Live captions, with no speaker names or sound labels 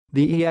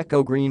The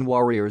iECO Green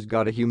Warriors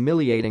got a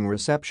humiliating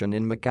reception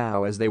in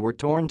Macau as they were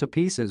torn to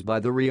pieces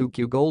by the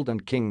Ryukyu Golden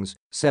Kings,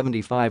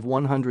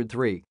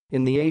 75-103,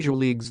 in the Asia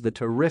League's The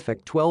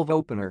Terrific 12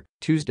 opener,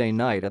 Tuesday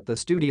night at the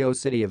Studio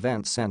City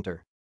Events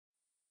Center.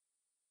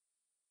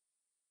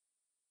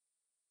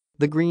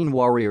 The Green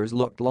Warriors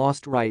looked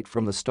lost right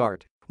from the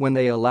start when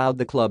they allowed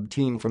the club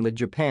team from the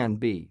Japan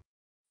B.League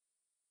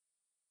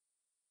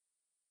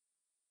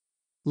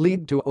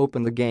to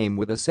open the game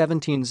with a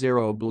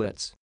 17-0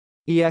 blitz.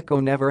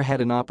 iECO never had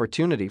an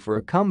opportunity for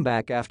a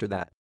comeback after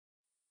that.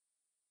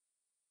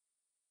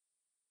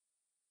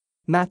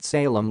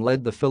 Salem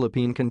led the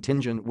Philippine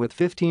contingent with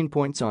 15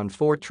 points on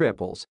 4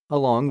 triples,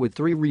 along with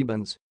 3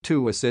 rebounds,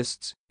 2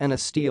 assists, and a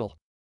steal.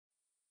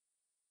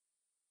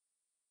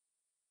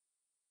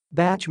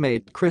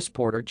 Batchmate Kris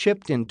Porter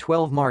chipped in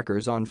 12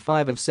 markers on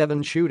 5 of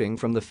 7 shooting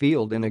from the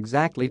field in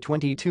exactly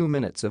 22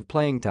 minutes of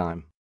playing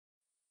time.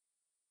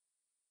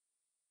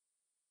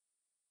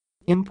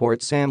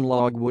 Import Sam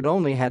Logwood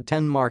only had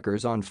 10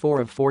 markers on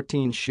 4 of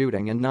 14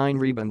 shooting and 9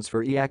 rebounds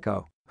for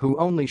iECO, who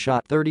only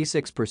shot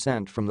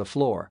 36% from the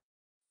floor.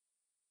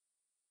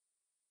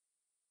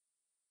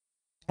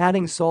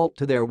 Adding salt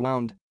to their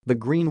wound, the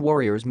Green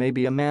Warriors may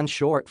be a man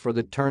short for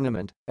the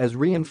tournament as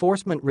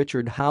reinforcement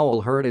Richard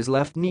Howell hurt his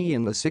left knee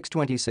in the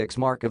 6:26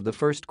 mark of the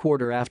first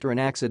quarter after an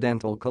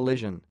accidental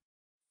collision.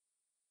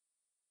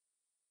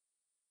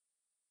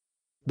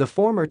 The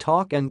former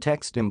talk and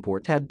text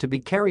import had to be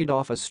carried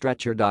off a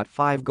stretcher.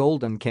 5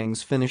 Golden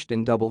Kings finished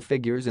in double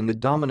figures in the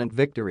dominant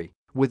victory,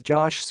 with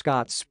Josh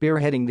Scott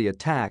spearheading the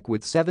attack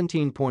with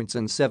 17 points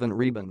and 7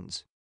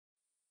 rebounds.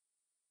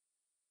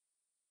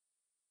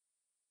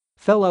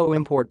 Fellow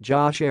import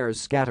Josh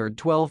Ayers scattered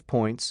 12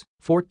 points,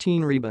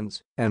 14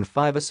 rebounds, and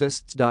 5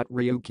 assists.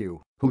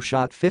 Ryukyu, who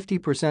shot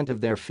 50%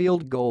 of their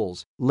field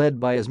goals, led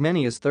by as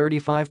many as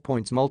 35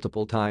 points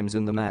multiple times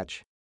in the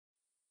match.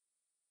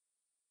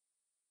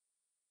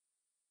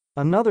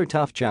 Another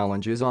tough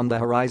challenge is on the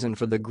horizon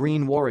for the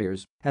Green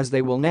Warriors as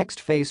they will next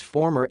face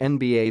former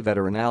NBA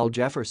veteran Al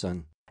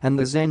Jefferson and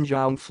the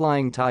Zhenjiang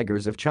Flying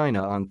Tigers of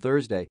China on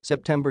Thursday,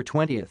 September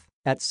 20,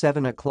 at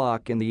 7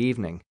 o'clock in the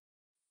evening.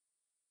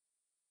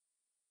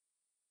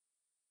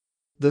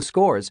 The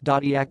scores: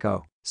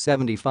 iECO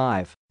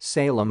 75,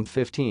 Salem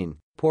 15,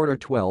 Porter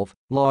 12,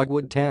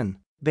 Logwood 10,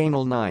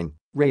 Bainal 9,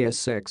 Reyes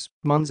 6,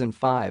 Munson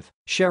 5,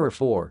 Scherer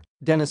 4,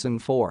 Dennison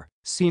 4,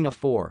 Sina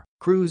 4,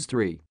 Cruz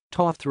 3,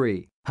 Toth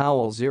 3,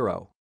 Howell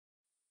 0.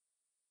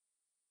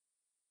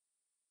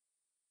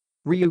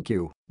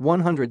 Ryukyu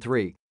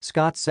 103,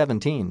 Scott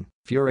 17,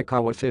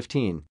 Furukawa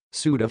 15,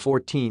 Suda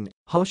 14,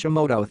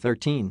 Hoshimoto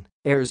 13,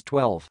 Ayers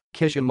 12,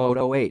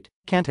 Kishimoto 8,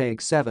 Kantag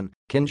 7,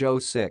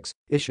 Kinjo 6,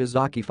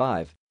 Ishizaki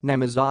 5,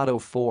 Namizato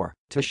 4,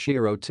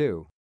 Toshiro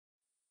 2.